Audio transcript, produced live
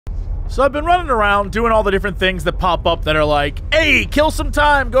So I've been running around doing all the different things that pop up that are like, hey, kill some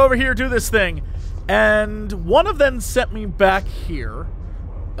time, go over here, do this thing. And one of them sent me back here.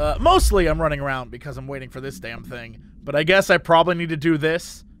 Mostly I'm running around because I'm waiting for this damn thing. But I guess I probably need to do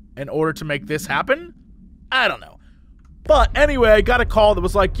this in order to make this happen? I don't know. But anyway, I got a call that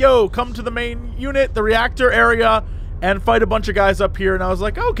was like, yo, come to the main unit, the reactor area, and fight a bunch of guys up here. And I was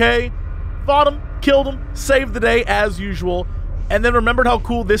like, okay. Fought them, killed them, saved the day as usual. And then remembered how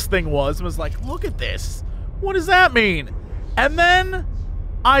cool this thing was and was like, look at this. What does that mean? And then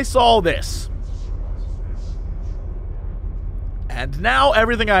I saw this. And now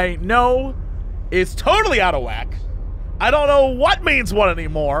everything I know is totally out of whack. I don't know what means what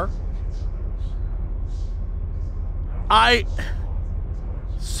anymore.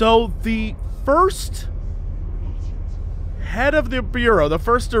 So the first head of the Bureau, the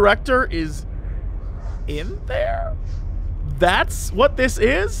first director, is in there? That's what this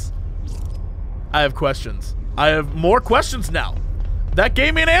is? I have questions. I have more questions now. That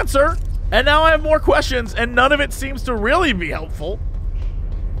gave me an answer, and now I have more questions, and none of it seems to really be helpful.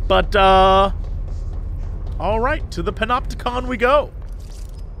 But, alright, to the Panopticon we go.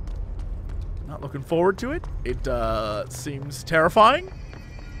 Not looking forward to it. It, seems terrifying.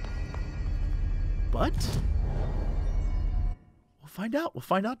 But we'll find out. We'll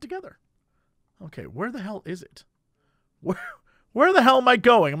find out together. Okay, where the hell is it? Where the hell am I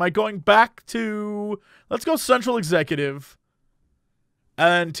going? Am I going back to... Let's go Central Executive.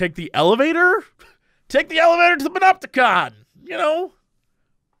 And take the elevator? Take the elevator to the Panopticon. You know?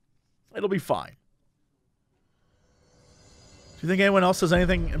 It'll be fine. Do you think anyone else has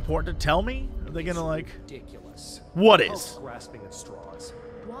anything important to tell me? Are they gonna, like... Ridiculous. What is? Grasping at straws.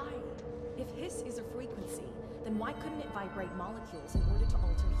 Why? If hiss is a frequency, then why couldn't it vibrate molecules in order to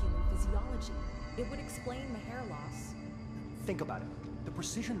alter human physiology? It would explain the hair loss. Think about it. The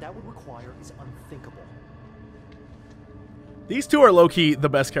precision that would require is unthinkable. These two are low-key the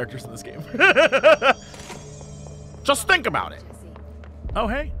best characters in this game. Just think about it. Oh,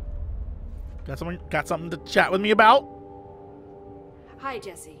 hey. Got something to chat with me about? Hi,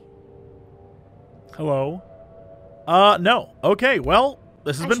 Jesse. Hello. No. Okay, well,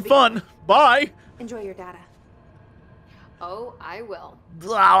 this has been fun. Bye. Enjoy your data. Oh, I will.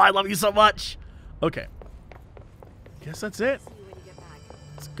 Oh, I love you so much. Okay. Guess that's it. See you when you get back.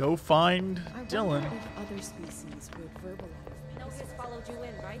 Let's go find I Dylan. wonder if other species would verbalize. No, hiss followed you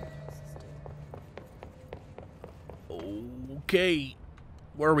in, right? Okay.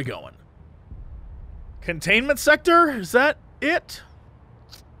 Where are we going? Containment sector? Is that it?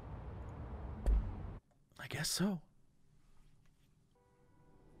 I guess so.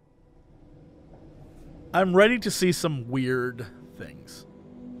 I'm ready to see some weird things.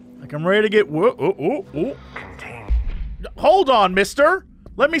 Like, I'm ready to get... Whoa, Contain. Hold on, mister.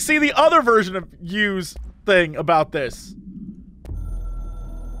 Let me see the other version of you's thing about this.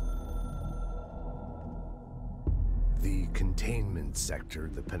 The containment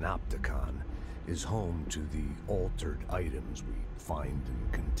sector, the Panopticon, is home to the altered items we find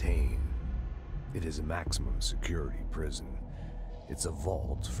and contain. It is a maximum security prison. It's a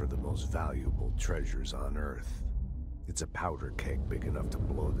vault for the most valuable treasures on Earth. It's a powder keg big enough to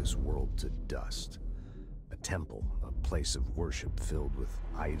blow this world to dust. A temple, a place of worship filled with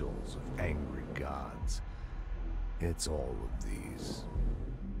idols of angry gods. It's all of these,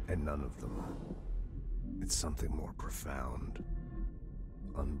 and none of them. It's something more profound,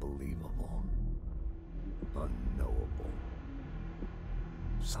 unbelievable, unknowable.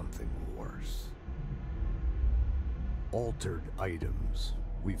 Something worse. Altered items.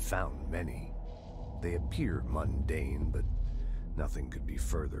 We've found many. They appear mundane, but nothing could be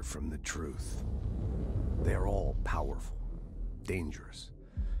further from the truth. They're all powerful, dangerous.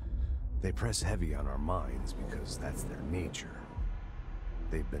 They press heavy on our minds because that's their nature.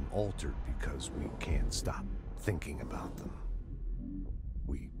 They've been altered because we can't stop thinking about them.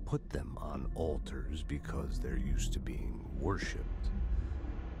 We put them on altars because they're used to being worshipped.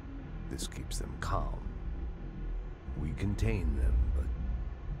 This keeps them calm. We contain them, but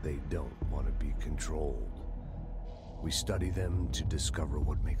they don't want to be controlled. We study them to discover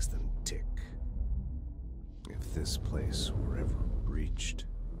what makes them tick. If this place were ever breached,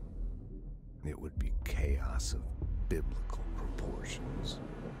 it would be chaos of biblical proportions.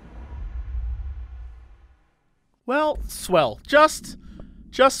 Well, swell. Just,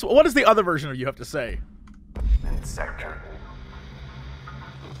 what is the other version of you have to say? Sector.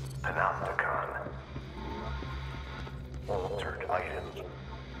 Panopticon. Altered items.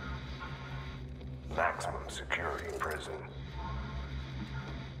 Maximum security prison.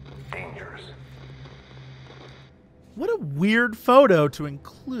 Dangerous. What a weird photo to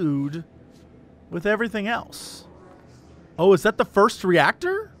include with everything else. Oh, is that the first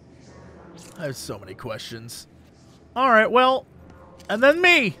reactor? I have so many questions. All right, well, and then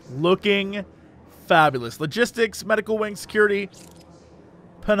me, looking fabulous. Logistics, medical wing, security,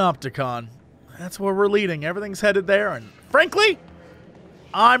 Panopticon. That's where we're leading. Everything's headed there, and frankly,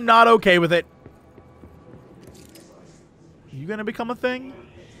 I'm not okay with it. You gonna become a thing?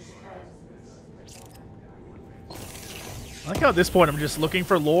 I like how at this point I'm just looking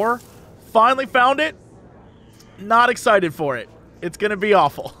for lore. Finally found it. Not excited for it. It's gonna be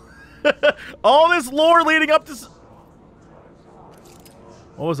awful. All this lore leading up to...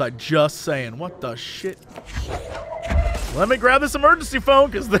 What was I just saying? What the shit? Let me grab this emergency phone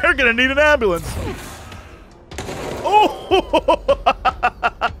because they're gonna need an ambulance. Oh!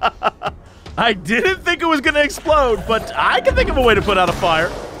 I didn't think it was gonna explode, but I can think of a way to put out a fire.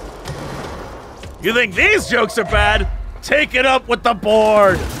 You think these jokes are bad? Take it up with the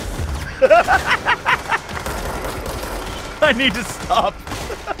board. I need to stop.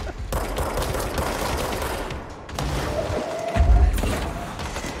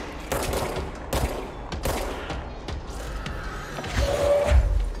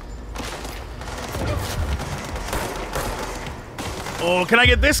 Oh, can I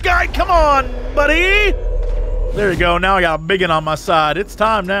get this guy? Come on, buddy. There you go. Now I got a big one on my side. It's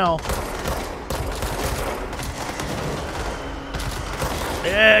time now.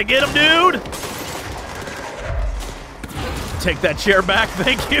 Yeah, get him, dude. Take that chair back.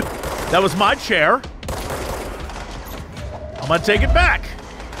 Thank you. That was my chair. I'm going to take it back.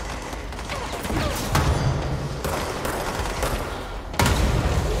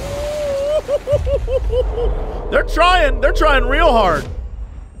 They're trying real hard.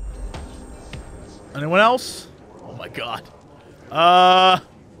 Anyone else? Oh my god.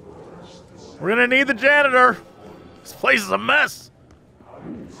 We're gonna need the janitor. This place is a mess.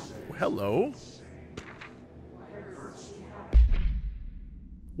 Hello.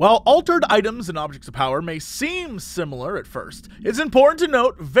 While altered items and objects of power may seem similar at first, it's important to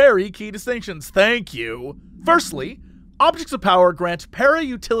note very key distinctions. Thank you. Firstly, objects of power grant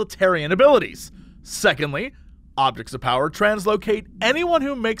para-utilitarian abilities. Secondly, objects of power translocate anyone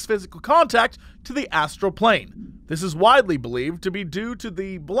who makes physical contact to the astral plane. This is widely believed to be due to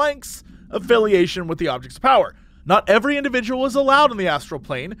the blank's affiliation with the objects of power. Not every individual is allowed in the astral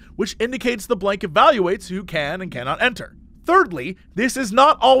plane, which indicates the blank evaluates who can and cannot enter. Thirdly, this is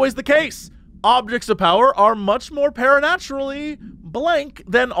not always the case. Objects of power are much more paranaturally blank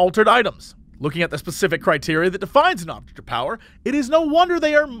than altered items. Looking at the specific criteria that defines an object of power, it is no wonder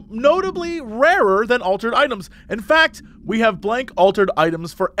they are notably rarer than altered items. In fact, we have blank altered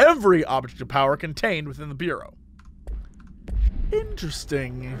items for every object of power contained within the Bureau.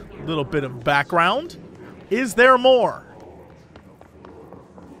 Interesting little bit of background. Is there more?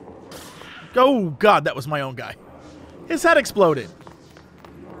 Oh god, that was my own guy. His head exploded.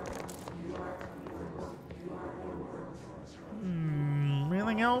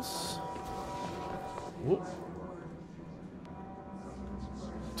 Anything else? Whoop.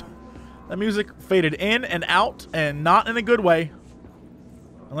 That music faded in and out, and not in a good way.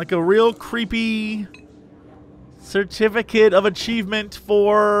 Like a real creepy certificate of achievement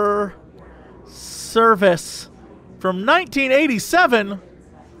for service from 1987.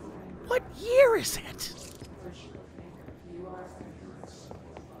 What year is it?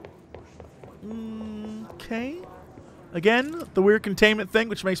 Okay. Again, the weird containment thing,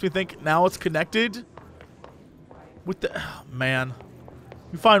 which makes me think now it's connected with the... Oh, man.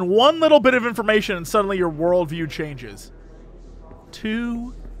 You find one little bit of information and suddenly your worldview changes.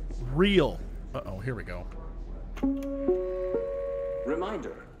 Too real. Uh-oh, here we go.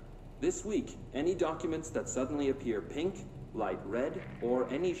 Reminder. This week, any documents that suddenly appear pink, light red, or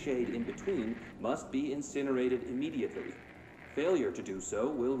any shade in between must be incinerated immediately. Failure to do so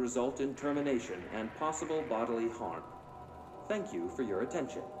will result in termination and possible bodily harm. Thank you for your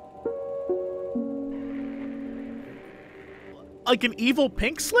attention. Like an evil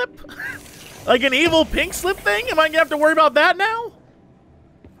pink slip? Like an evil pink slip thing? Am I gonna have to worry about that now?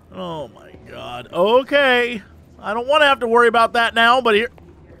 Oh my god. Okay. I don't want to have to worry about that now, but here...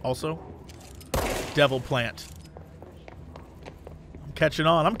 Also, devil plant. I'm catching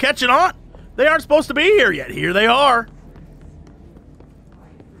on. I'm catching on! They aren't supposed to be here yet. Here they are.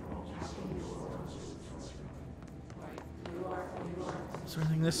 Is there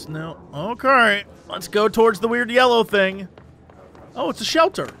anything this... No. Okay. Let's go towards the weird yellow thing. Oh, it's a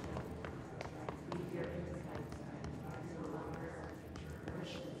shelter.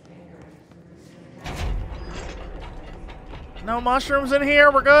 No mushrooms in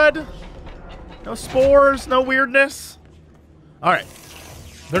here. We're good. No spores, no weirdness. All right.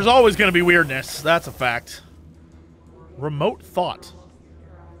 There's always going to be weirdness. That's a fact. Remote thought.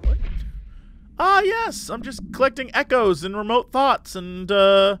 What? Ah, yes. I'm just collecting echoes and remote thoughts, and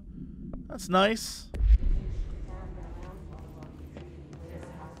that's nice.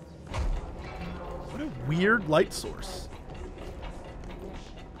 What a weird light source.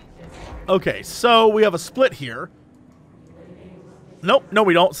 Okay, so we have a split here. Nope, no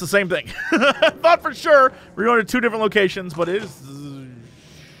we don't. It's the same thing. I thought for sure we're going to 2 different locations, but it is...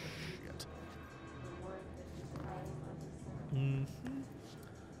 shit.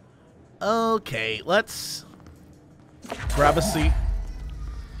 Okay, let's grab a seat.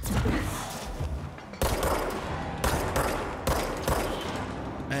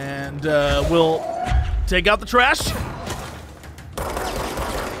 And we'll take out the trash.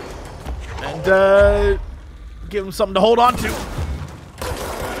 And give him something to hold on to.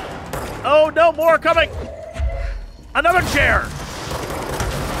 Oh, no, more coming. Another chair.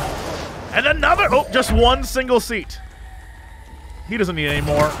 And another. Oh, just one single seat. He doesn't need any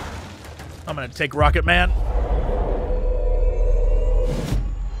more. I'm going to take Rocket Man.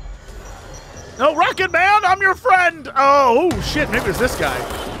 No, Rocket Man, I'm your friend. Oh, shit, maybe it's this guy.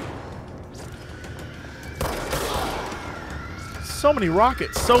 So many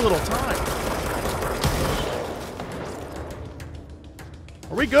rockets, so little time.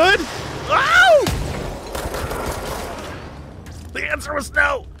 Are we good? Ow! The answer was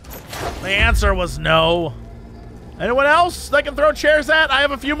no. The answer was no. Anyone else that can throw chairs at? I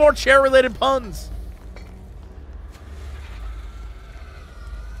have a few more chair-related puns.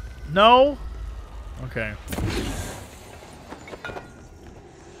 No? Okay.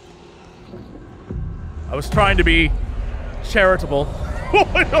 I was trying to be charitable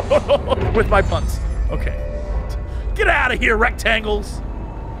with my puns. Okay. Get out of here, rectangles.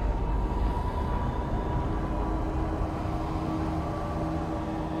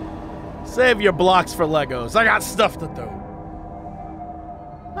 Save your blocks for Legos. I got stuff to do.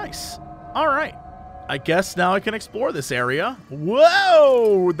 Nice. All right. I guess now I can explore this area.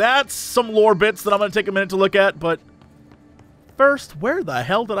 Whoa! That's some lore bits that I'm going to take a minute to look at, but first, where the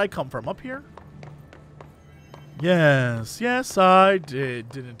hell did I come from? Up here? Yes. Yes, I did,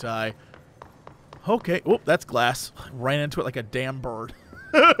 didn't I? Okay. Oop, that's glass. I ran into it like a damn bird.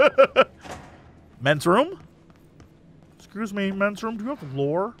 Men's room? Excuse me, men's room. Do you have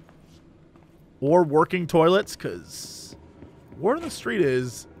lore? Or working toilets? Because word on the street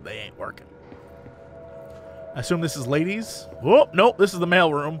is they ain't working. I assume this is ladies. Oh, nope, this is the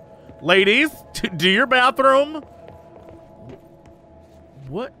male room. Ladies, do your bathroom.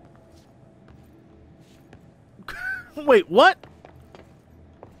 What? Wait, what?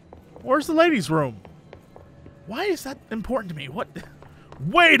 Where's the ladies' room? Why is that important to me? What?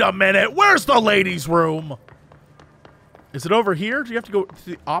 Wait a minute. Where's the ladies' room? Is it over here? Do you have to go to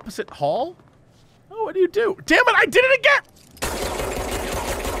the opposite hall? Oh, what do you do? Damn it, I did it again!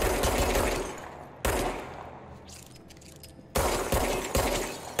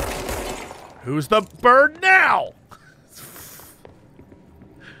 Who's the bird now?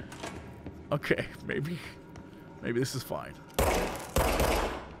 Okay, maybe this is fine.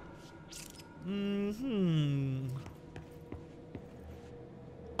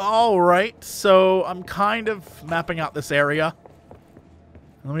 All right, so I'm kind of mapping out this area.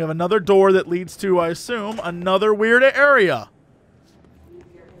 And then we have another door that leads to, I assume, another weird area.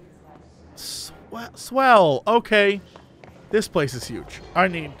 Swell. Okay. This place is huge. I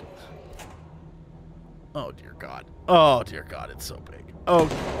need... Oh, dear God. Oh, dear God. It's so big. Oh,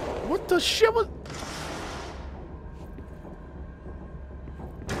 what the shit was...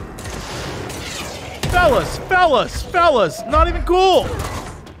 Fellas. Not even cool.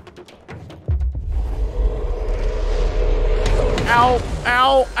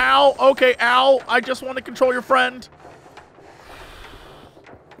 Ow. Okay, ow. I just want to control your friend.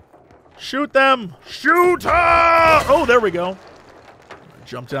 Shoot them. Shoot her! Oh, there we go.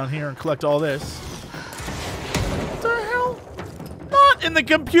 Jump down here and collect all this. What the hell? Not in the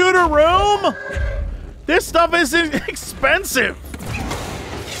computer room! This stuff is expensive.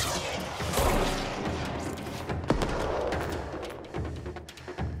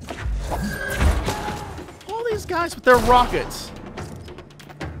 All these guys with their rockets.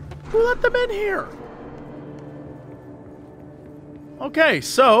 Who let them in here? Okay,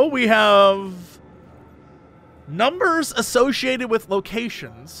 so we have numbers associated with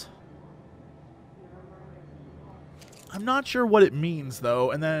locations. I'm not sure what it means,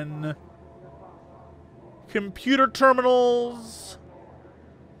 though. And then computer terminals.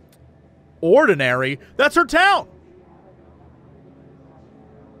 Ordinary. That's her town.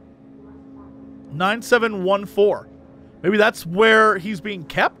 9714. Maybe that's where he's being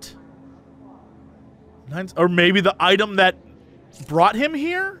kept? Or maybe the item that brought him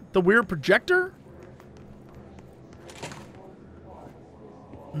here? The weird projector?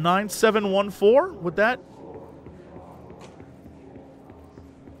 9714? Would that?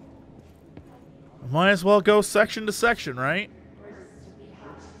 Might as well go section to section, right?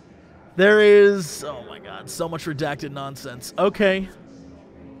 There is... Oh my god, so much redacted nonsense. Okay.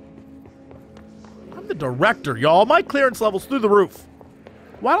 I'm the director, y'all. My clearance level's through the roof.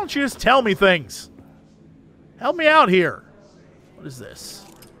 Why don't you just tell me things? Help me out here. What is this?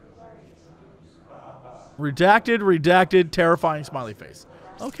 Redacted, terrifying smiley face.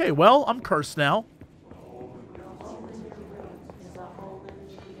 Okay, well, I'm cursed now.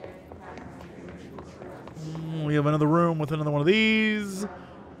 We have another room with another one of these.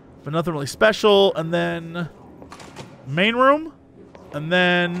 But nothing really special. And then main room. And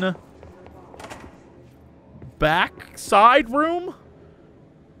then back side room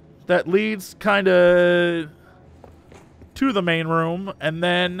that leads kind of to the main room. And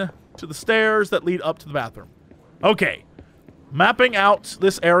then to the stairs that lead up to the bathroom. Okay. Mapping out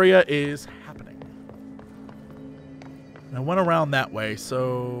this area is happening. I went around that way,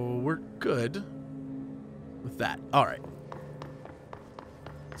 so we're good with that. All right.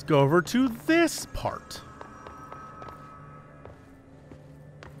 Let's go over to this part.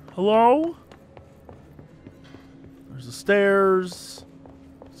 Hello? There's the stairs.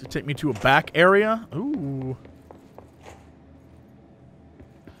 Does it take me to a back area? Ooh.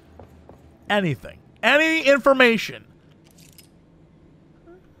 Anything. Any information.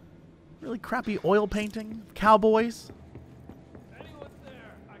 Really crappy oil painting. Cowboys.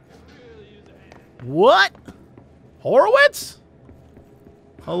 What? Horowitz?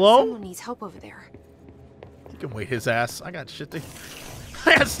 Hello? Someone needs help over there. You can wait his ass. I got shit to...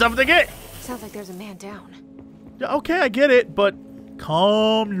 I got stuff to get. Sounds like there's a man down. Yeah, okay, I get it, but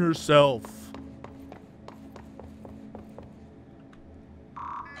calm yourself.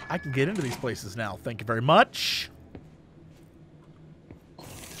 I can get into these places now. Thank you very much.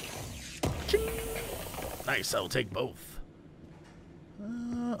 Ching. Nice, I'll take both.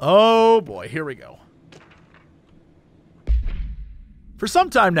 Oh boy, here we go. For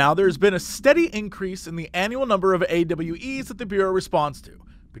some time now, there has been a steady increase in the annual number of AWEs that the Bureau responds to.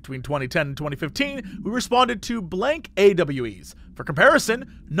 Between 2010 and 2015, we responded to blank AWEs. For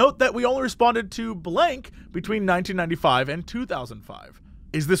comparison, note that we only responded to blank between 1995 and 2005.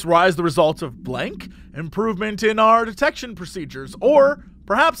 Is this rise the result of blank, improvement in our detection procedures, or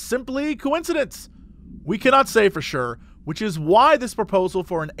perhaps simply coincidence? We cannot say for sure, which is why this proposal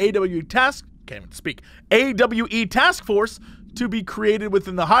for an AWE task force to be created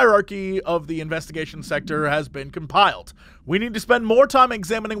within the hierarchy of the investigation sector has been compiled. We need to spend more time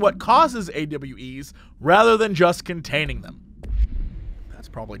examining what causes AWEs rather than just containing them. That's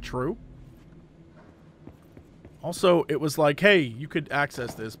probably true. Also, it was like, hey, you could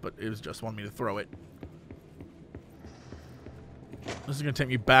access this, but it was just wanting me to throw it. This is going to take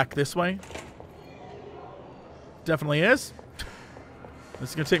me back this way. Definitely is. This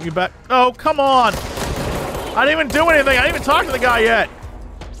is going to take me back. Oh, come on. I didn't even do anything. I didn't even talk to the guy yet.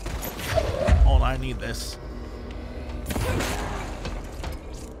 Oh, I need this.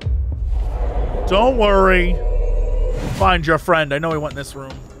 Don't worry. Find your friend. I know he went in this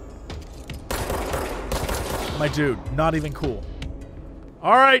room. My dude, not even cool.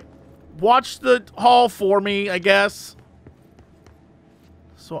 All right. Watch the hall for me, I guess.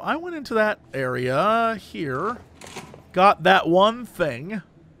 So I went into that area here. Got that one thing.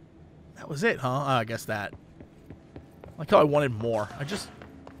 That was it, huh? I guess that. Like how I wanted more. I just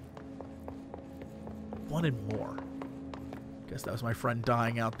wanted more. Guess that was my friend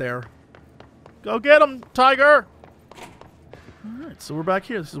dying out there. Go get him, Tiger! Alright, so we're back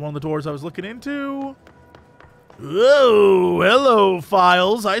here. This is one of the doors I was looking into. Whoa! Hello,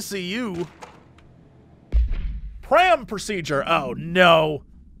 Files. I see you. Pram procedure. Oh, no.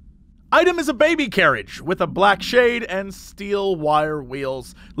 Item is a baby carriage with a black shade and steel wire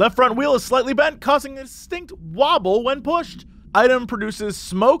wheels. Left front wheel is slightly bent, causing a distinct wobble when pushed. Item produces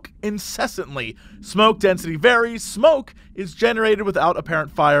smoke incessantly. Smoke density varies. Smoke is generated without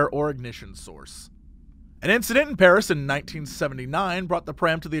apparent fire or ignition source. An incident in Paris in 1979 brought the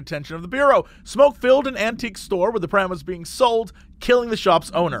pram to the attention of the Bureau. Smoke filled an antique store where the pram was being sold, killing the shop's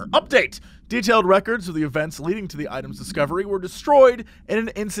owner. Update! Detailed records of the events leading to the item's discovery were destroyed in an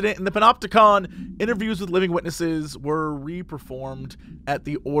incident in the Panopticon. Interviews with living witnesses were re-performed at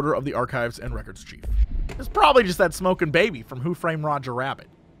the order of the Archives and Records Chief. It's probably just that smoking baby from Who Framed Roger Rabbit.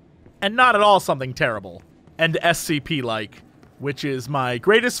 And not at all something terrible and SCP-like. which is my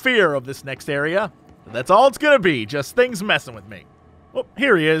greatest fear of this next area. That's all it's gonna be, just things messing with me. Oh,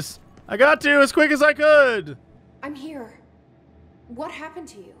 here he is. I got to as quick as I could. I'm here. What happened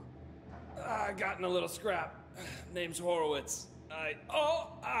to you? I got in a little scrap. Name's Horowitz.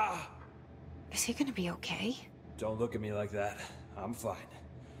 Is he gonna be okay? Don't look at me like that. I'm fine.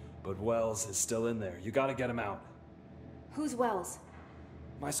 But Wells is still in there. You gotta get him out. Who's Wells?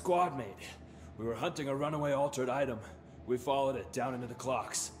 My squad mate. We were hunting a runaway altered item. We followed it down into the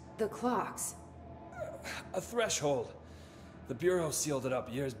clocks. The clocks. A threshold. The Bureau sealed it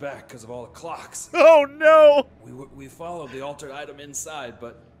up years back because of all the clocks. Oh no! We followed the altered item inside,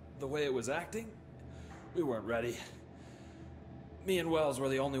 but the way it was acting, we weren't ready. Me and Wells were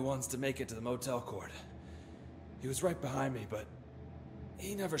the only ones to make it to the motel court. He was right behind me, but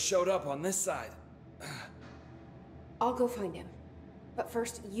he never showed up on this side. I'll go find him. But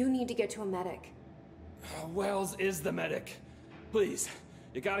first, you need to get to a medic. Wells is the medic. Please,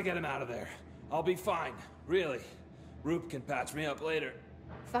 you gotta get him out of there. I'll be fine, really. Roop can patch me up later.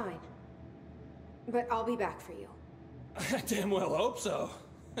 Fine. But I'll be back for you. I damn well hope so.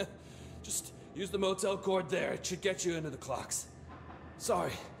 Just use the motel cord there. It should get you into the clocks.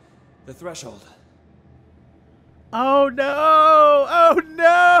 Sorry, the threshold. Oh no! Oh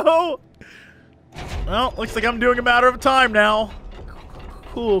no! Well, looks like I'm doing a matter of time now.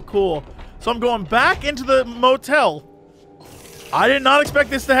 Cool, cool. So I'm going back into the motel. I did not expect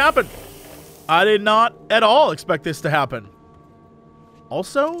this to happen. I did not at all expect this to happen.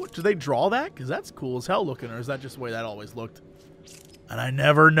 Also, do they draw that? Because that's cool as hell looking, or is that just the way that always looked? And I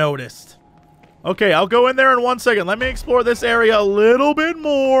never noticed. Okay, I'll go in there in 1 second. Let me explore this area a little bit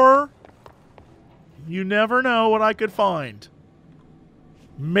more. You never know what I could find.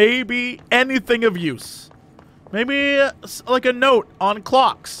 Maybe anything of use. Maybe like a note on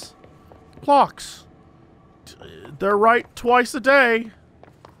clocks. Clocks. They're right twice a day.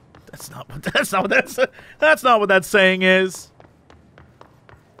 That's not what that saying is.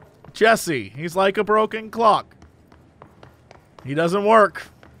 Jesse, he's like a broken clock. He doesn't work.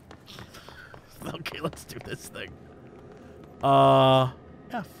 Okay, let's do this thing.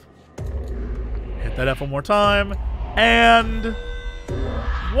 F. Hit that F one more time. And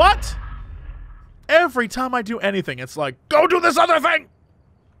what? Every time I do anything, it's like, go do this other thing!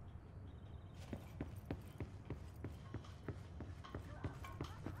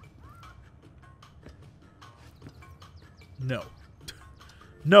 No.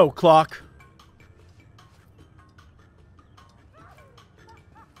 No, clock.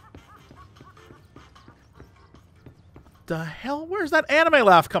 The hell? Where's that anime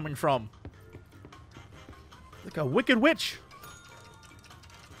laugh coming from? Like a wicked witch.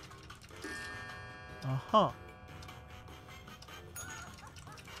 Uh-huh.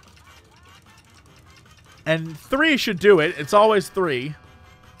 And 3 should do it. It's always 3.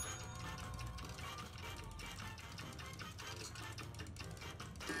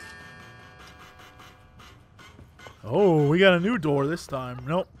 Oh, we got a new door this time.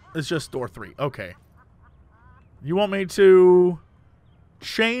 Nope, it's just door 3. Okay. You want me to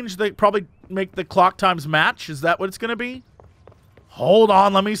change the... Probably make the clock times match? Is that what it's going to be? Hold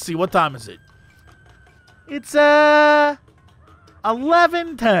on, let me see. What time is it? It's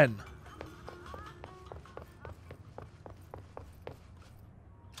 11:10.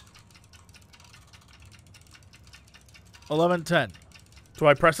 Do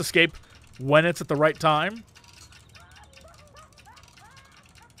I press escape when it's at the right time?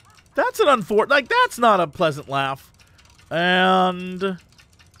 That's an unfortunate... Like, that's not a pleasant laugh. And...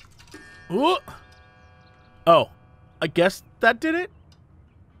 Ooh. Oh. I guess that did it?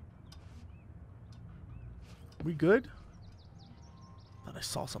 We good? Thought I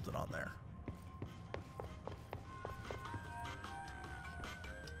saw something on there.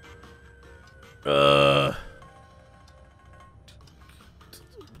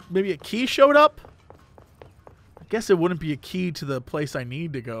 Maybe a key showed up? I guess it wouldn't be a key to the place I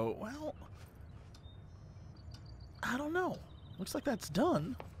need to go. Well, I don't know. Looks like that's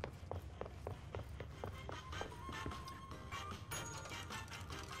done.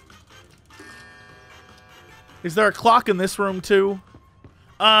 Is there a clock in this room too?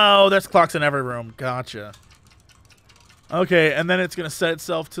 Oh, there's clocks in every room. Gotcha. Okay, and then it's going to set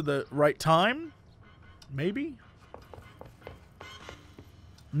itself to the right time? Maybe?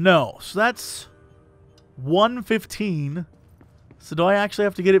 No. So that's 1:15. So do I actually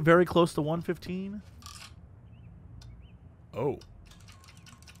have to get it very close to 1:15? Oh.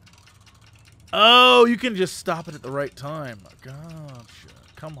 Oh, you can just stop it at the right time. Gotcha.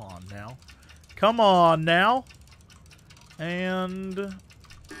 Come on now. Come on now. And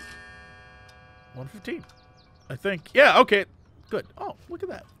 1:15. I think. Yeah, okay. Good. Oh, look at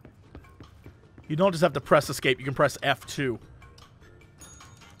that. You don't just have to press escape. You can press F2.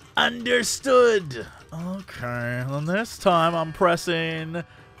 Understood. Okay. And this time I'm pressing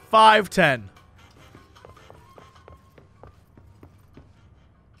 510.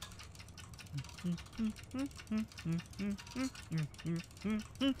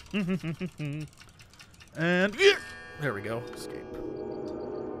 And there we go. Escape.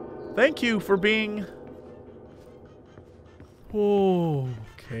 Thank you for being... Oh,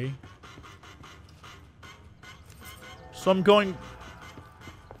 okay. So I'm going...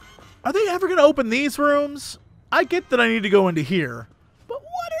 Are they ever going to open these rooms? I get that I need to go into here. But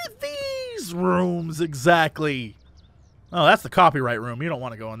what are these rooms exactly? Oh, that's the copyright room. You don't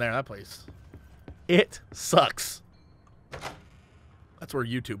want to go in there. That place. It sucks. That's where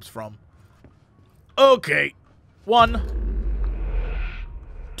YouTube's from. Okay. 1,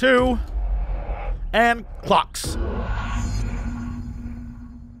 2, and clocks.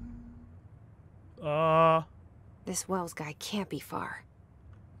 This Wells guy can't be far.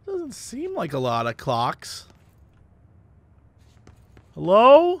 Doesn't seem like a lot of clocks.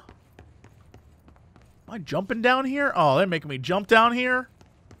 Hello? Am I jumping down here? Oh, they're making me jump down here?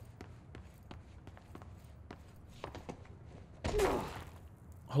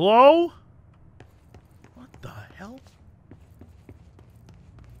 Hello? What the hell?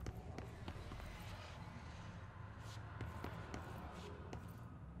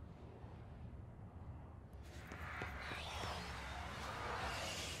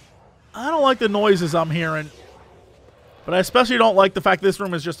 I don't like the noises I'm hearing. But I especially don't like the fact this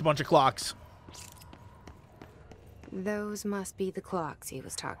room is just a bunch of clocks. Those must be the clocks he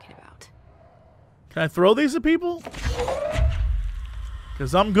was talking about. Can I throw these at people?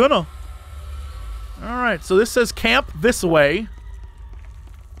 Because I'm gonna. Alright, so this says camp this way.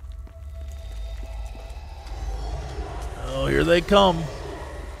 Oh, here they come.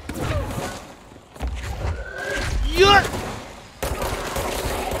 Yuck!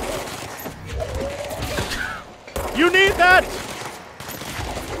 You need that!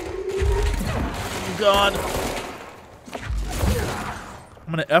 Oh, God.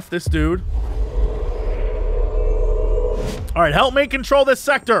 I'm gonna F this dude. Alright, help me control this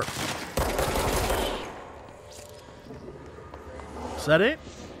sector. Is that it?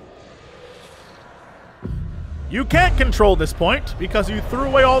 You can't control this point because you threw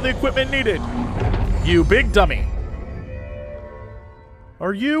away all the equipment needed. You big dummy.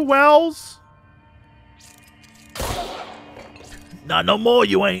 Are you Wells? Not no more,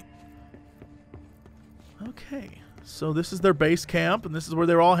 you ain't. Okay, so this is their base camp, and this is where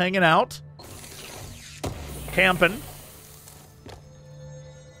they're all hanging out. Camping.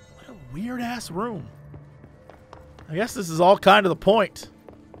 What a weird-ass room. I guess this is all kind of the point.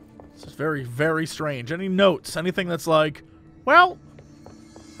 This is very, very strange. Any notes? Anything that's like, well,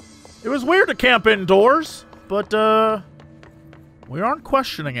 it was weird to camp indoors, but, we aren't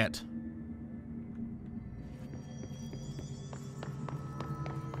questioning it.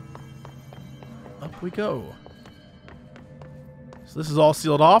 Up we go. So this is all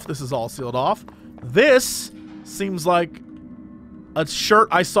sealed off. This is all sealed off. This seems like a shirt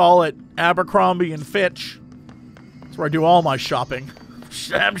I saw at Abercrombie and Fitch. That's where I do all my shopping.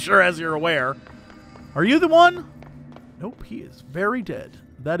 I'm sure, as you're aware. Are you the one? Nope, he is very dead.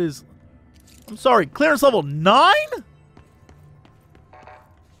 That is... I'm sorry, clearance level 9?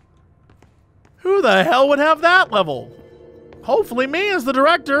 Who the hell would have that level? Hopefully me as the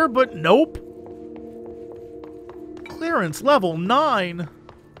director, but nope. Clearance level 9?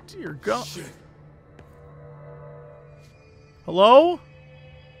 Dear God. Shit. Hello?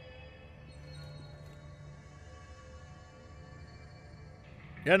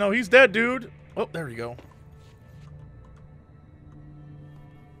 Yeah, no, he's dead, dude. Oh, there you go.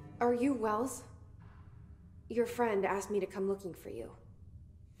 Are you Wells? Your friend asked me to come looking for you.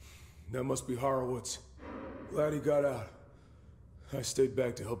 That must be Horowitz. Glad he got out. I stayed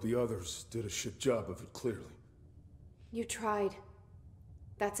back to help the others. Did a shit job of it, clearly. You tried.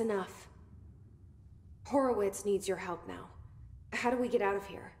 That's enough. Horowitz needs your help now. How do we get out of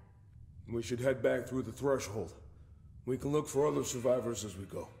here? We should head back through the threshold. We can look for other survivors as we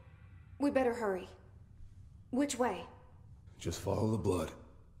go. We better hurry. Which way? Just follow the blood.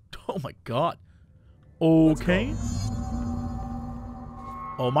 Oh my God. Okay.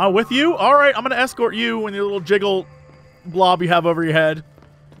 Oh, am I with you? Alright, I'm gonna escort you and your little jiggle blob you have over your head.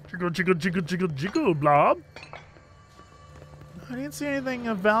 Jiggle, jiggle, jiggle, jiggle, jiggle, blob. I didn't see anything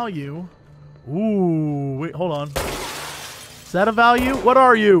of value. Ooh, wait, hold on. Is that a value? What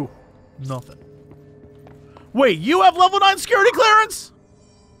are you? Nothing. Wait, you have level 9 security clearance?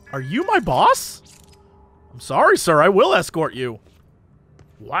 Are you my boss? I'm sorry, sir. I will escort you.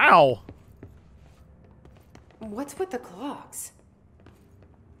 Wow. What's with the clocks?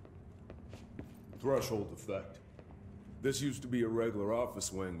 Threshold effect. This used to be a regular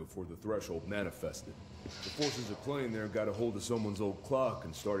office wing before the threshold manifested. The forces of Plane there got a hold of someone's old clock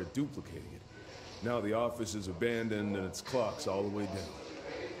and started duplicating it. Now the office is abandoned and its clock's all the way down.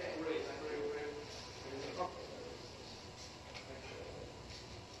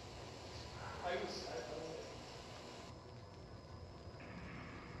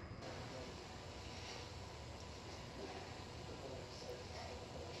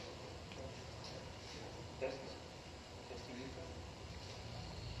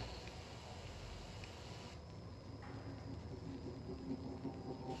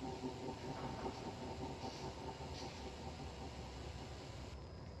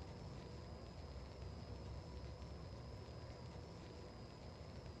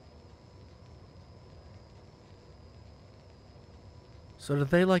 So did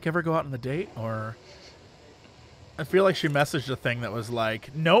they, like, ever go out on the date, or... I feel like she messaged a thing that was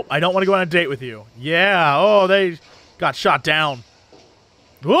like, nope, I don't want to go on a date with you. Yeah, oh, they got shot down.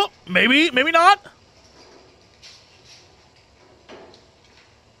 Whoop, maybe not.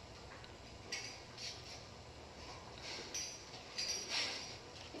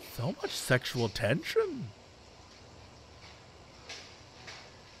 So much sexual tension.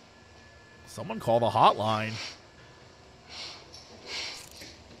 Someone call the hotline.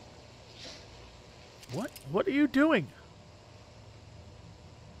 What are you doing?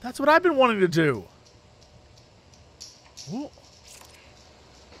 That's what I've been wanting to do. Ooh.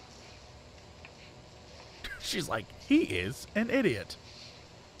 She's like, he is an idiot.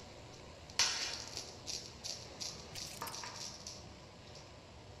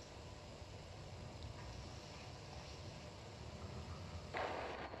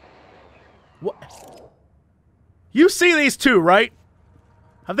 What? You see these two, right?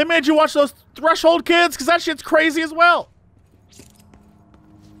 Have they made you watch those Threshold kids? Because that shit's crazy as well.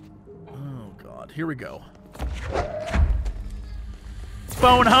 Oh, God. Here we go.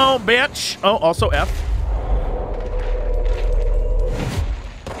 Phone home, bitch. Oh, also F.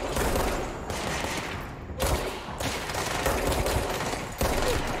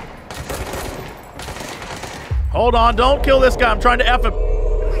 Hold on. Don't kill this guy. I'm trying to F him.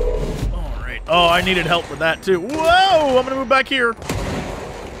 All right. Oh, I needed help with that, too. Whoa. I'm going to move back here.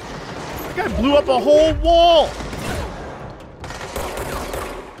 That guy blew up a whole wall.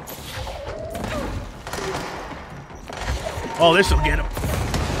 Oh, this will get him.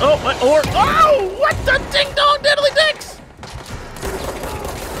 Oh, what the ding dong diddly dicks?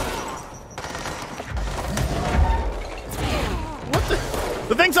 What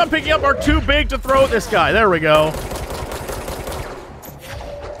the things I'm picking up are too big to throw at this guy. There we go.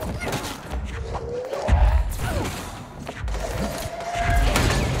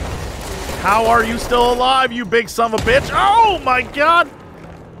 How are you still alive, you big son of a bitch? Oh my God!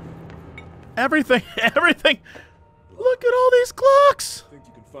 Everything. Look at all these clocks. Think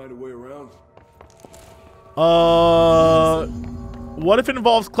you can find a way around? What if it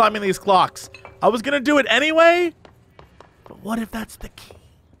involves climbing these clocks? I was gonna do it anyway, but what if that's the key?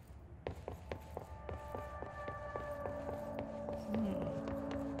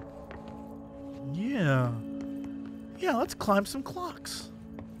 Yeah, let's climb some clocks.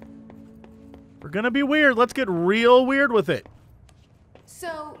 We're gonna be weird. Let's get real weird with it.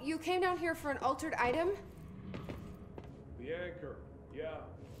 So, you came down here for an altered item? The anchor, yeah.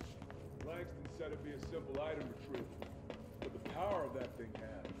 Langston said it'd be a simple item retrieval. But the power of that thing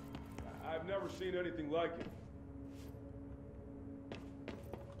had, I've never seen anything like it.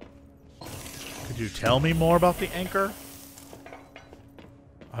 Could you tell me more about the anchor?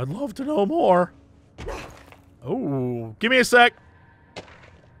 I'd love to know more. Oh, give me a sec.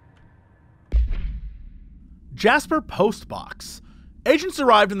 Jasper Post Box. Agents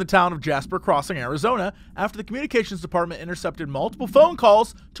arrived in the town of Jasper Crossing, Arizona, after the communications department intercepted multiple phone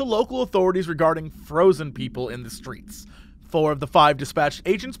calls to local authorities regarding frozen people in the streets. 4 of the 5 dispatched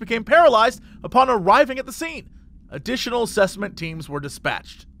agents became paralyzed upon arriving at the scene. Additional assessment teams were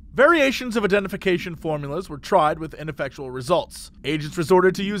dispatched. Variations of identification formulas were tried with ineffectual results. Agents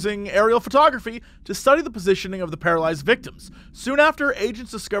resorted to using aerial photography to study the positioning of the paralyzed victims. Soon after,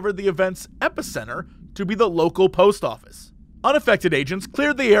 agents discovered the event's epicenter to be the local post office. Unaffected agents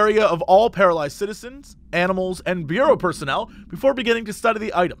cleared the area of all paralyzed citizens, animals, and bureau personnel before beginning to study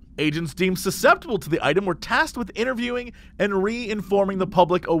the item. Agents deemed susceptible to the item were tasked with interviewing and re-informing the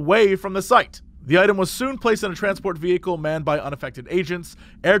public away from the site. The item was soon placed in a transport vehicle manned by unaffected agents.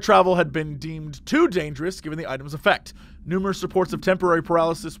 Air travel had been deemed too dangerous given the item's effect. Numerous reports of temporary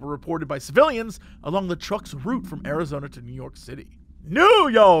paralysis were reported by civilians along the truck's route from Arizona to New York City. New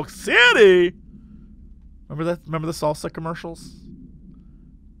York City? Remember that? Remember the salsa commercials?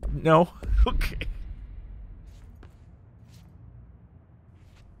 No? Okay.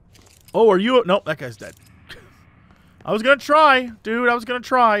 Oh, are you? Nope, that guy's dead. I was gonna try, dude. I was gonna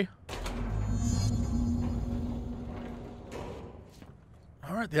try.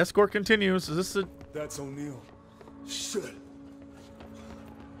 All right, the escort continues. Is this a? That's O'Neill. Shit. No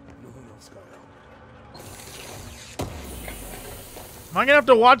one else got out. Am I gonna have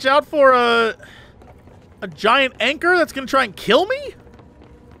to watch out for a giant anchor that's gonna try and kill me?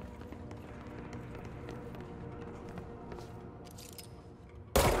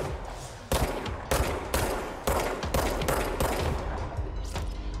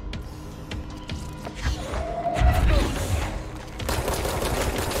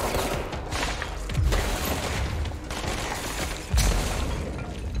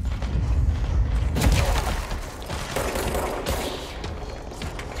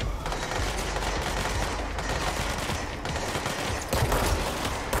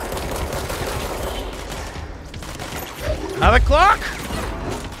 Now the clock!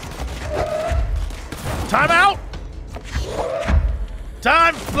 Time out!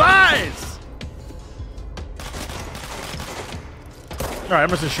 Time flies! Alright, I'm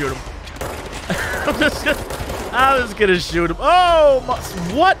just gonna shoot him. I'm just gonna shoot him. Oh,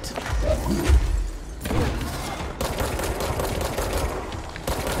 what?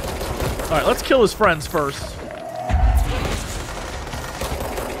 Alright, let's kill his friends first.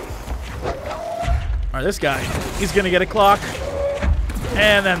 Alright, this guy, he's gonna get a clock.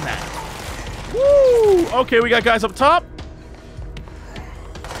 And then that. Woo! Okay, we got guys up top.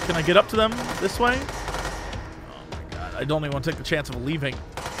 Can I get up to them this way? Oh my god, I don't even want to take the chance of leaving.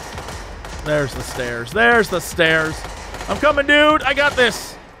 There's the stairs. There's the stairs. I'm coming, dude. I got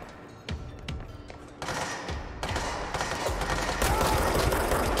this.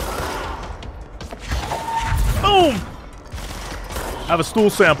 Boom! I have a stool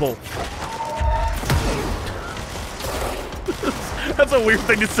sample. That's a weird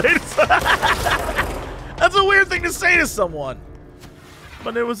thing to say to someone. That's a weird thing to say to someone.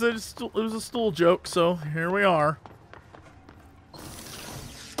 But it was a stool joke, so here we are.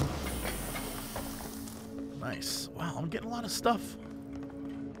 Nice. Wow, I'm getting a lot of stuff.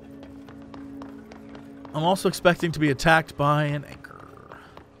 I'm also expecting to be attacked by an anchor.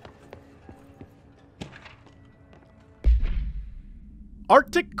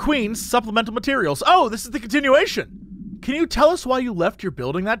 Arctic Queen's supplemental materials. Oh, this is the continuation. Can you tell us why you left your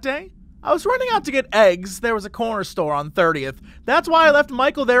building that day? I was running out to get eggs. There was a corner store on 30th. That's why I left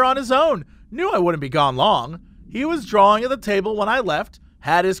Michael there on his own. Knew I wouldn't be gone long. He was drawing at the table when I left.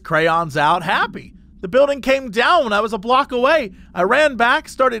 Had his crayons out, happy. The building came down when I was a block away. I ran back,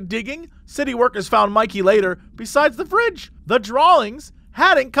 started digging. City workers found Mikey later, besides the fridge. The drawings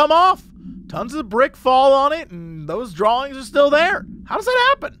hadn't come off. Tons of brick fall on it, and those drawings are still there. How does that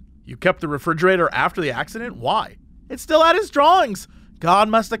happen? You kept the refrigerator after the accident? Why? It still had his drawings. God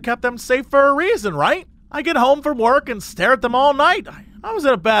must have kept them safe for a reason, right? I get home from work and stare at them all night. I was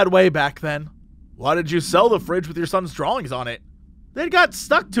in a bad way back then. Why did you sell the fridge with your son's drawings on it? They got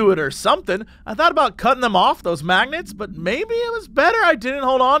stuck to it or something. I thought about cutting them off, those magnets, but maybe it was better I didn't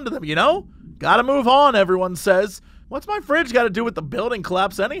hold on to them, you know? Gotta move on, everyone says. What's my fridge got to do with the building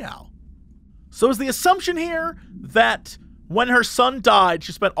collapse anyhow? So is the assumption here that when her son died,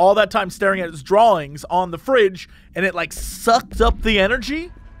 she spent all that time staring at his drawings on the fridge and it like sucked up the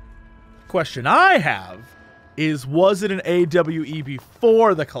energy? Question I have is, was it an AWE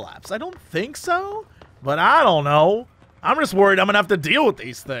before the collapse? I don't think so, but I don't know. I'm just worried I'm going to have to deal with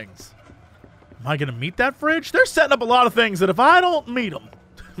these things. Am I going to meet that fridge? They're setting up a lot of things that if I don't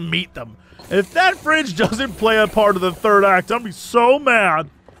meet them, if that fridge doesn't play a part of the third act, I'll be so mad.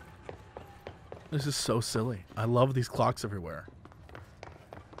 This is so silly. I love these clocks everywhere.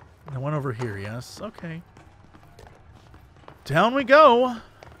 I went over here, yes. Okay. Down we go.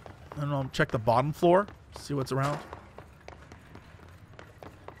 And I'll check the bottom floor, see what's around.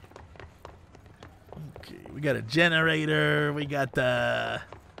 Okay, we got a generator. We got the...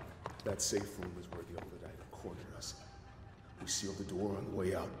 That safe room is where the altered item cornered us. We sealed the door on the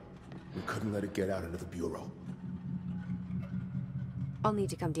way out. We couldn't let it get out into the bureau. I'll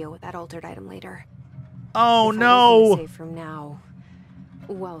need to come deal with that altered item later. Oh, if no. I don't safe from now,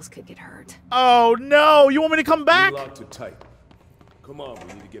 Wells could get hurt. Oh, no. You want me to come back? We locked it tight. Come on,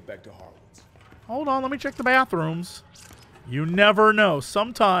 we need to get back to Harwood's. Hold on. Let me check the bathrooms. You never know.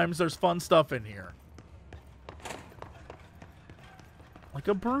 Sometimes there's fun stuff in here. Like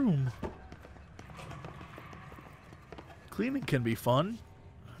a broom. Cleaning can be fun.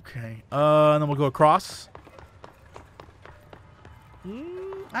 Okay. And then we'll go across.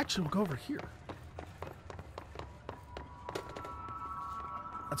 Actually, we'll go over here.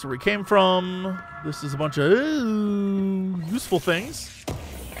 That's where we came from. This is a bunch of useful things.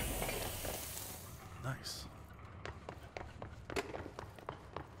 Nice.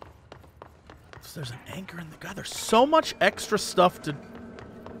 So there's an anchor in the... God, there's so much extra stuff to...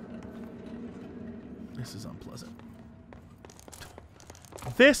 This is unpleasant.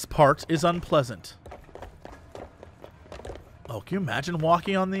 This part is unpleasant. Oh, can you imagine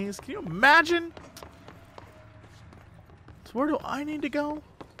walking on these? Can you imagine? So where do I need to go?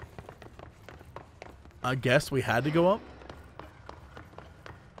 I guess we had to go up.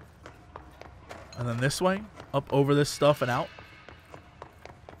 And then this way. Up over this stuff and out.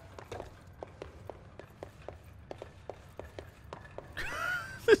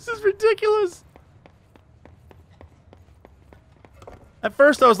 This is ridiculous. At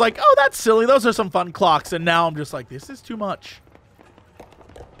first I was like, oh, that's silly. Those are some fun clocks. And now I'm just like, this is too much.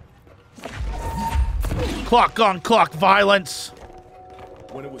 Clock on clock violence.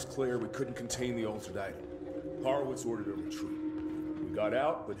 When it was clear we couldn't contain the altered item, Horowitz ordered a retreat. We got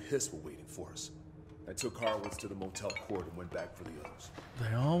out, but Hiss were waiting for us. I took Horowitz to the motel court and went back for the others.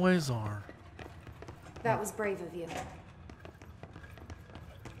 They always are. That was brave of you.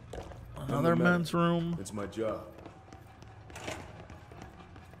 Another men's room. It's my job.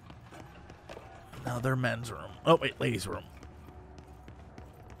 Another men's room. Oh, wait, ladies' room.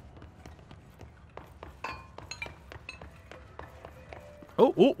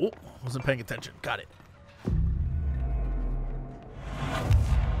 Oh, wasn't paying attention. Got it.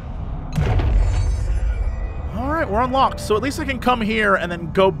 All right, we're unlocked. So at least I can come here and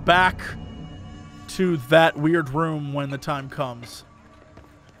then go back to that weird room when the time comes.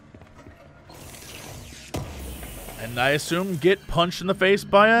 And I assume get punched in the face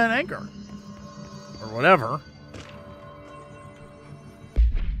by an anchor. Or whatever.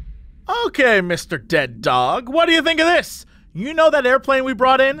 Okay, Mr. Dead Dog. What do you think of this? You know that airplane we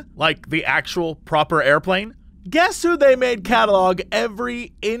brought in? Like the actual proper airplane? Guess who they made catalog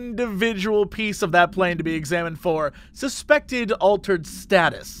every individual piece of that plane to be examined for suspected altered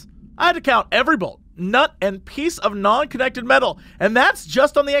status. I had to count every bolt, nut, and piece of non-connected metal, and that's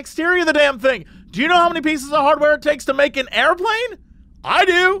just on the exterior of the damn thing. Do you know how many pieces of hardware it takes to make an airplane? I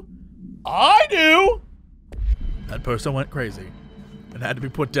do. I do. That person went crazy and had to be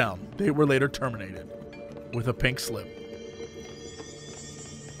put down. They were later terminated with a pink slip.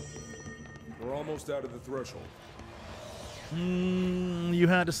 We're almost out of the threshold. You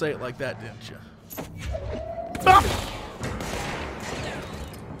had to say it like that, didn't you? Ah!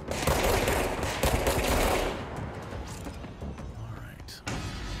 All right.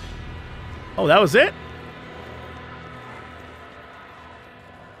 Oh, that was it?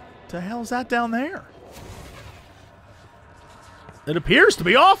 What the hell is that down there? It appears to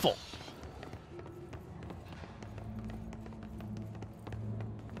be awful.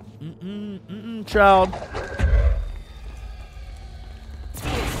 Child.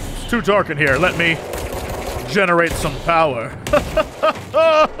 It's too dark in here. Let me generate some power.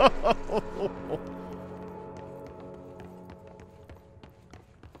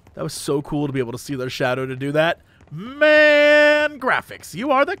 That was so cool to be able to see their shadow to do that. Man, graphics,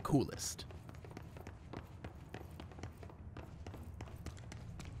 you are the coolest.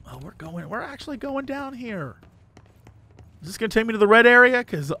 Oh, we're actually going down here. Is this going to take me to the red area?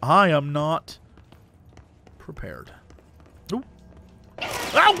 Because I am not prepared. Ooh.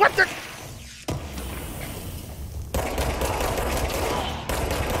 Oh, what the?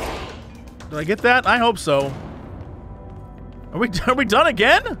 Did I get that? I hope so. Are we done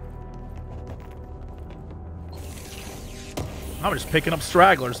again? I'm just picking up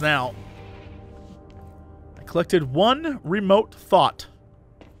stragglers now. I collected one remote thought.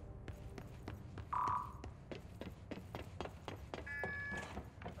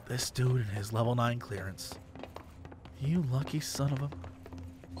 This dude and his level 9 clearance. You lucky son of a...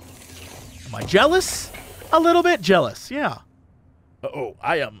 Am I jealous? A little bit jealous, yeah. Uh-oh,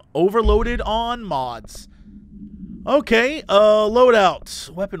 I am overloaded on mods. Okay, loadouts,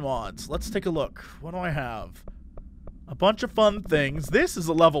 weapon mods. Let's take a look. What do I have? A bunch of fun things. This is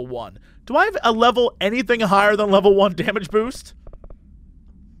a level 1. Do I have a level anything higher than level 1 damage boost?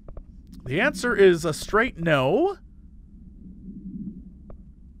 The answer is a straight no.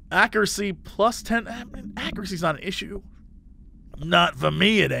 Accuracy plus 10. I mean, accuracy's not an issue. Not for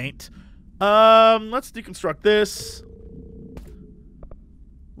me, it ain't. Let's deconstruct this.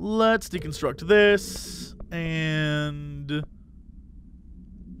 Let's deconstruct this. And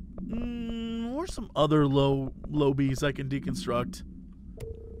where's some other lobies I can deconstruct?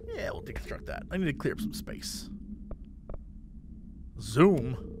 Yeah, we'll deconstruct that. I need to clear up some space.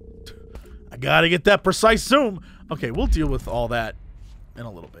 Zoom. I gotta get that precise zoom. Okay, we'll deal with all that in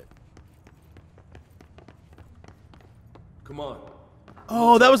a little bit. Come on.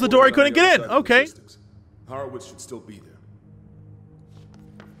 Oh, that was the door I couldn't get in. Okay. Horowitz should still be there.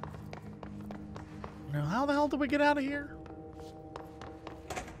 Now, how the hell did we get out of here?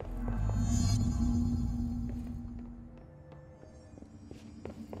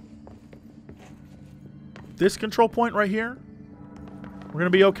 This control point right here. We're gonna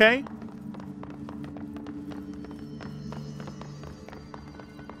be okay.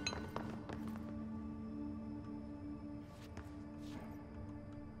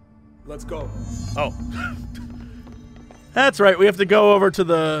 Let's go. Oh. That's right, we have to go over to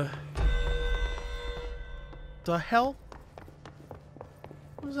the hell?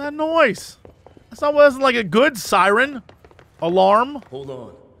 What was that noise? Wasn't like a good siren alarm. Hold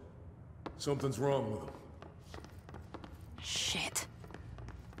on. Something's wrong with him. Shit.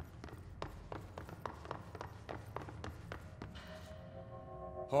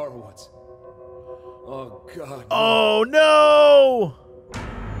 Horowitz. Oh, God. Oh, no!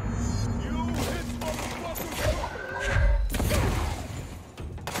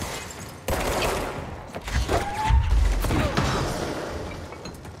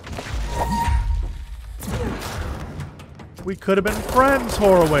 We could have been friends,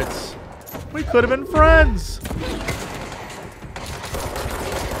 Horowitz. We could have been friends.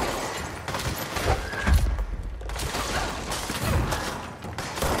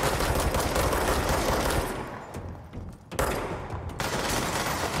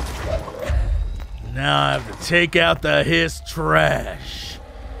 Now I have to take out the Hiss trash.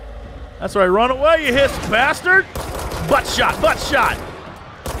 That's right, run away, you Hiss bastard! Butt shot, butt shot!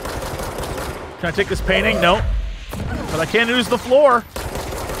 Can I take this painting? No. But I can't use the floor.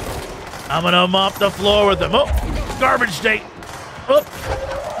 I'm gonna mop the floor with them. Oh, garbage day. Oh,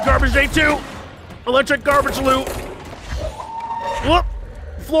 garbage day 2. Electric garbage loot. Whoop,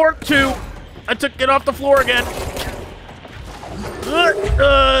 floor 2. I took it off the floor again.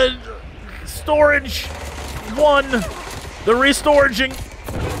 Storage 1. The restoraging.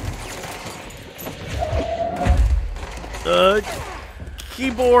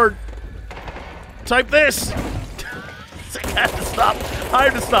 Keyboard. Type this. I have to stop. I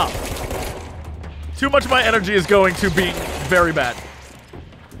have to stop. Too much of my energy is going to being very bad.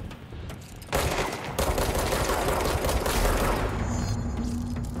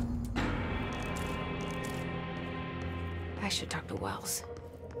 I should talk to Wells.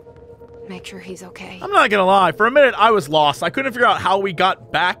 Make sure he's okay. I'm not gonna lie. For a minute, I was lost. I couldn't figure out how we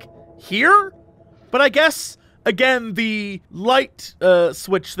got back here. But I guess, again, the light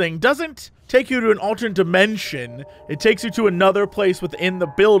switch thing doesn't take you to an alternate dimension. It takes you to another place within the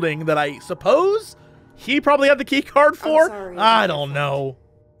building that I suppose he probably had the key card for. Sorry, I don't know.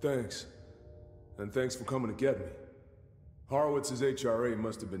 Thanks. And thanks for coming to get me. Horowitz's HRA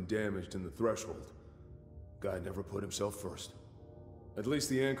must have been damaged in the threshold. Guy never put himself first. At least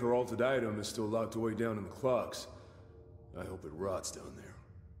the anchor altered item is still locked away down in the clocks. I hope it rots down there.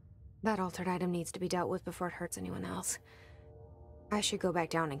 That altered item needs to be dealt with before it hurts anyone else. I should go back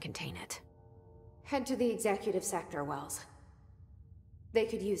down and contain it. Head to the executive sector, Wells. They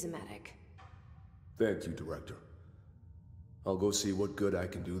could use a medic. Thank you, Director. I'll go see what good I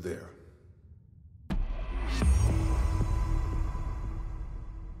can do there.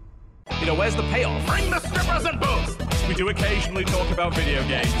 You know, where's the payoff? Bring the strippers and booze! We do occasionally talk about video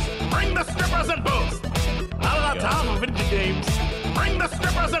games. Bring the strippers and booze! Not enough time for video games. Bring the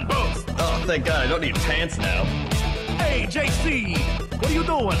strippers and booze! Oh, thank God, I don't need pants now. Hey, JC! What are you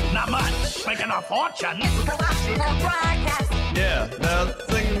doing? Not much. Making a fortune. It's a professional broadcast. Yeah, now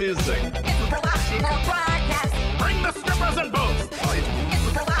sing music. It's a professional broadcast. Bring the strippers and booze! It's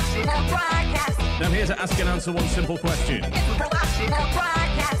a professional broadcast. I'm here to ask and answer one simple question. It's a professional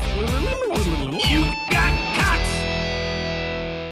broadcast.